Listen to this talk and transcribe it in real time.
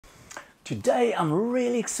Today I'm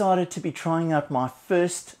really excited to be trying out my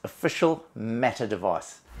first official Meta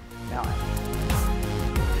device. Now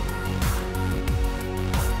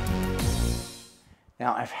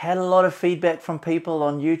I've had a lot of feedback from people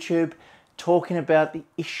on YouTube talking about the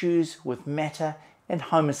issues with Meta and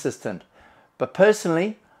Home Assistant, but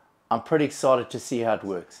personally I'm pretty excited to see how it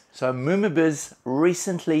works. So MumaBiz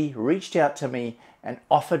recently reached out to me and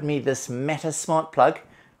offered me this Meta smart plug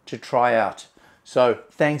to try out. So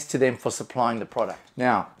thanks to them for supplying the product.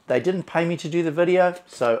 Now, they didn't pay me to do the video,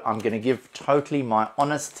 so I'm going to give totally my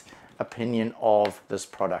honest opinion of this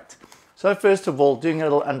product. So first of all, doing a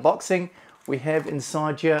little unboxing, we have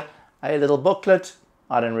inside here a little booklet.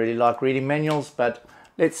 I don't really like reading manuals, but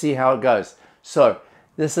let's see how it goes. So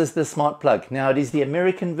this is the smart plug. Now it is the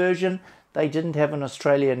American version. They didn't have an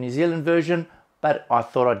Australia and New Zealand version, but I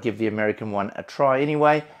thought I'd give the American one a try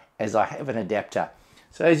anyway, as I have an adapter.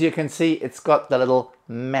 So as you can see, it's got the little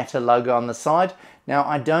Meta logo on the side. Now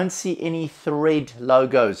I don't see any Thread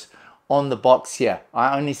logos on the box here.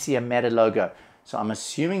 I only see a Meta logo. So I'm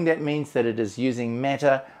assuming that means that it is using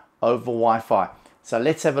Meta over Wi-Fi. So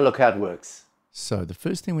let's have a look how it works. So the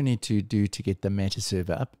first thing we need to do to get the Meta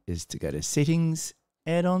server up is to go to Settings,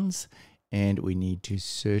 Add-ons, and we need to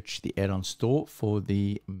search the add-on store for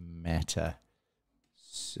the Meta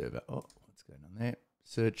server. Oh, what's going on there?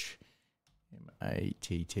 Search.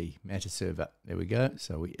 M-A-T-T, Meta server. There we go.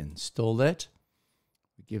 So we install that.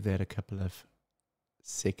 We give that a couple of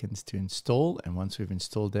seconds to install. And once we've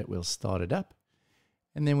installed that, we'll start it up.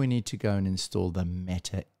 And then we need to go and install the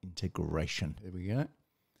Meta integration. There we go.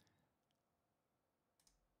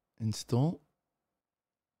 Install.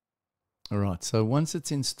 All right. So once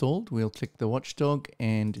it's installed, we'll click the watchdog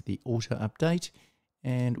and the auto update,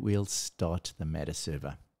 and we'll start the Meta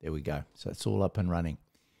server. There we go. So it's all up and running.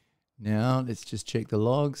 Now let's just check the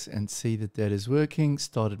logs and see that that is working.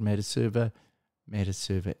 Started Meta server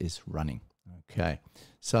is running. Okay,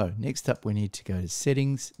 so next up we need to go to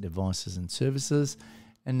Settings, Devices and Services,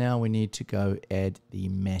 and now we need to go add the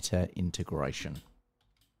Meta integration.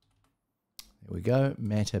 There we go,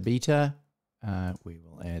 Meta Beta. We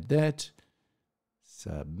will add that.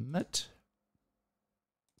 Submit.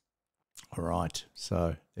 All right,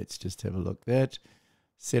 so let's just have a look at that.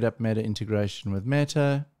 Set up Meta integration with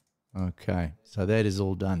Meta. Okay, so that is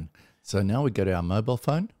all done. So now we go to our mobile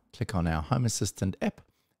phone, click on our Home Assistant app,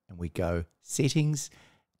 and we go Settings,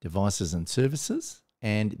 Devices and Services,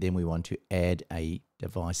 and then we want to add a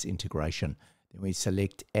device integration. Then we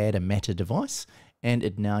select Add a Meta device, and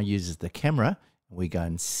it now uses the camera, and we go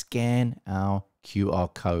and scan our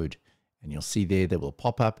QR code. And you'll see there that will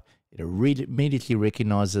pop up. It immediately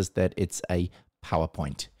recognizes that it's a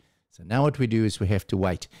PowerPoint. So now what we do is we have to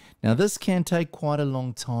wait. Now this can take quite a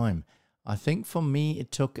long time. I think for me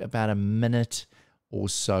it took about a minute or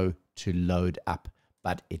so to load up,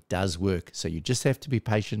 but it does work. So you just have to be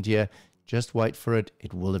patient here. Just wait for it.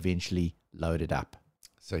 It will eventually load it up.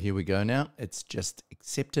 So here we go now. It's just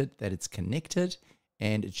accepted that it's connected,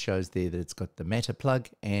 and it shows there that it's got the Meta plug,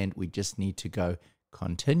 and we just need to go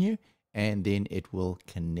continue, and then it will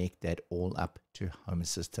connect that all up to Home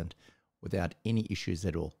Assistant without any issues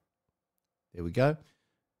at all. There we go.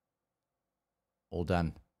 All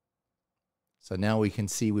done. So now we can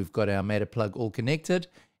see we've got our Meta plug all connected,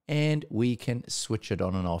 and we can switch it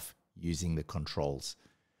on and off using the controls.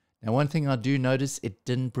 Now one thing I do notice, it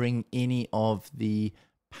didn't bring any of the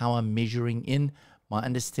power measuring in. My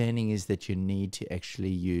understanding is that you need to actually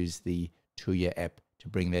use the Tuya app to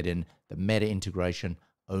bring that in. The Meta integration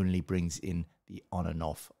only brings in the on and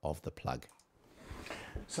off of the plug.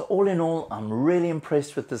 So all in all, I'm really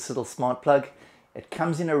impressed with this little smart plug. It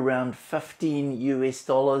comes in around $15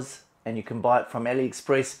 US, and you can buy it from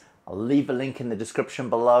AliExpress. I'll leave a link in the description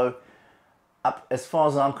below. As far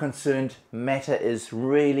as I'm concerned, Meta is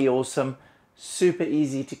really awesome, super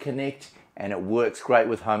easy to connect, and it works great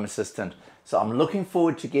with Home Assistant. So I'm looking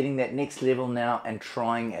forward to getting that next level now and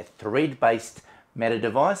trying a Thread-based Meta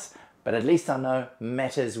device. But at least I know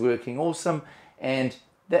Meta is working awesome, and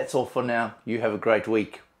that's all for now. You have a great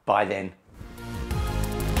week. Bye then.